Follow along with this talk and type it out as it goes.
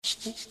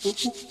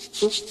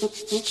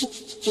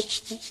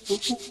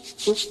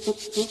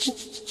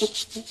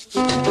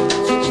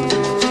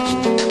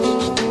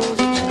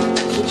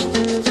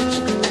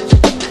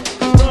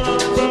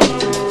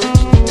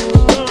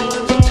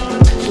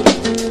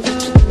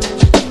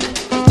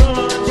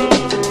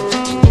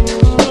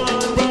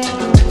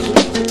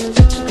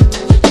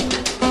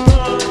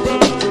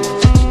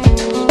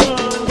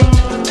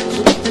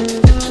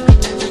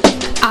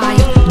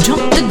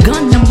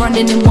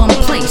Running in one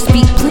place,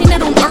 feet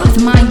planted on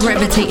earth, mind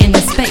gravitating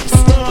in space.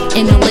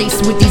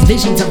 Interlaced with these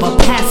visions of a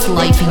past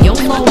life.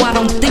 YOLO, I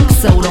don't think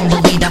so, don't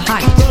believe the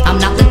hype. I'm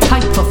not the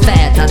type for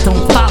fads, I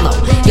don't follow.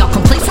 Y'all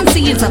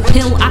complacency is a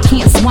pill I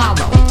can't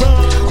swallow.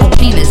 Oh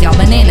penis, y'all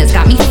bananas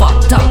got me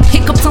fucked up.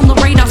 Hiccups on the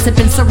radar,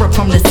 sipping syrup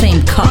from the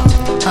same cup.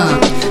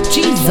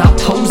 G's up,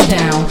 hoes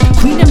down.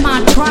 Queen of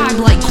my tribe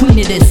like queen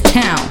of this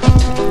town.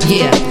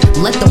 Yeah,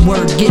 let the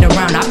word get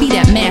around. I be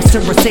that master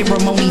of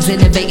ceremonies,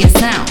 innovating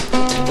sound.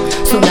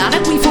 So now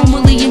that we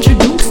formally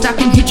introduced, I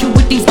can hit you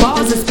with these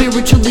bars as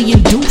spiritually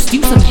induced.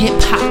 Use some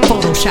hip-hop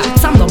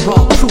photoshops, I'm the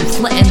raw proof.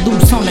 Letting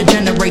loose on a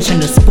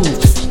generation of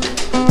spoofs.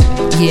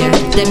 Yeah,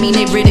 that mean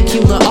they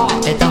ridicule the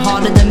art. At the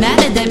heart of the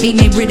matter, that mean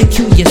they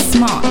ridicule your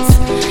smarts.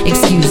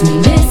 Excuse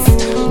me, miss,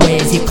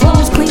 where's your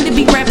clothes? Claim to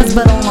be rappers,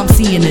 but all I'm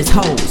seeing is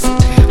hoes.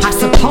 I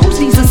suppose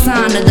these are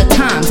sign of the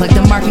times, like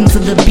the markings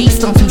of the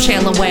beast on some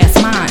shallow-ass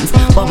minds.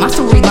 But my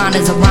storyline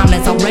is a rhyme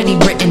that's already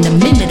written. The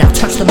minute I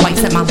touch the mic,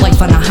 set my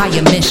life on a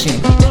higher mission.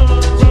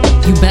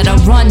 You better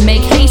run,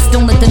 make haste,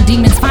 don't let them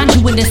demons find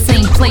you in the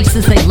same place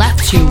as they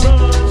left you.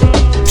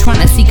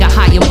 Trying to seek a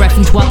higher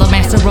refuge while the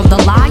master of the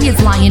lie is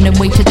lying in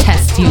wait to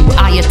test you.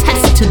 I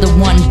attest to the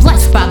one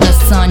blessed by the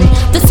sun,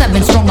 the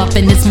seven strung up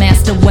in this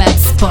master web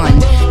spun.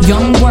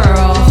 Young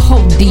world,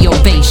 hold the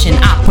ovation.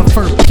 I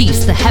prefer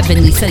peace, the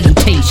heavenly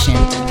salutation.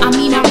 I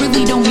mean, I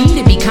really don't mean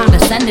to be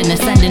condescending.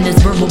 Ascending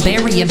this verbal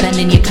barrier,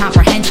 bending your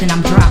comprehension.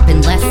 I'm dropping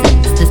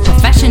lessons. This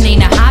profession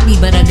ain't a hobby,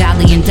 but a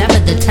godly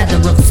endeavor, the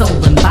tether of soul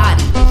and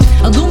body.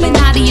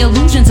 Illuminati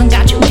illusions and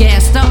got you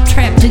gassed up,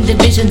 trapped in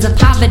divisions of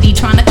poverty,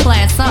 trying to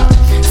class up.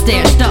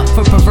 Stashed up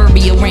for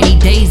proverbial rainy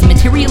days.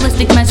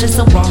 Materialistic measures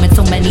so wrong in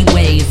so many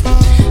ways.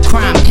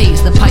 Crime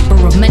pays the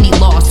piper of many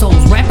lost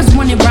souls. Rappers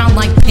running around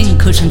like pin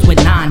cushions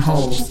with 9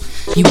 holes.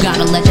 You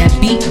gotta let that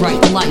beat write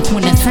life.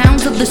 When the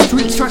sounds of the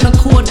street strike a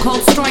chord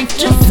called strife,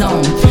 just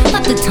zone.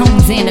 Let the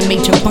tones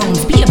animate your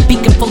bones. Be a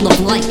beacon full of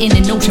light in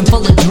an ocean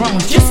full of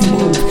drones. Just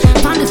move.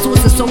 Find a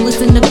source of solace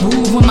in the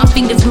groove. When my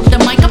fingers grip the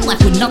mic, I'm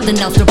left with nothing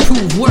else to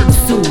prove. Words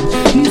soothe.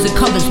 Music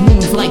covers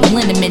wounds like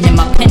liniment, and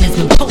my pen has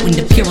been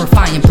potent to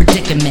purifying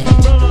predicament.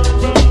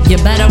 You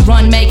better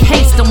run, make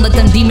haste, don't let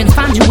them demons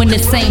find you in the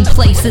same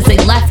place as they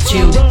left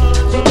you.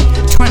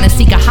 Trying to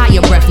seek a higher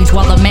refuge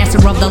while the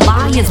master of the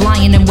lie is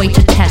lying in wait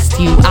to test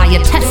you. I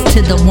attest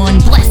to the one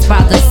blessed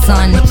by the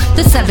sun,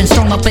 the seven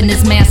strung up in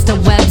this master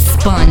web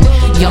spun.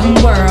 Young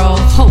world,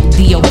 hold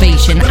the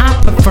ovation. I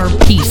prefer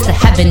peace, the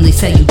heavenly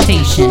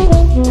salutation.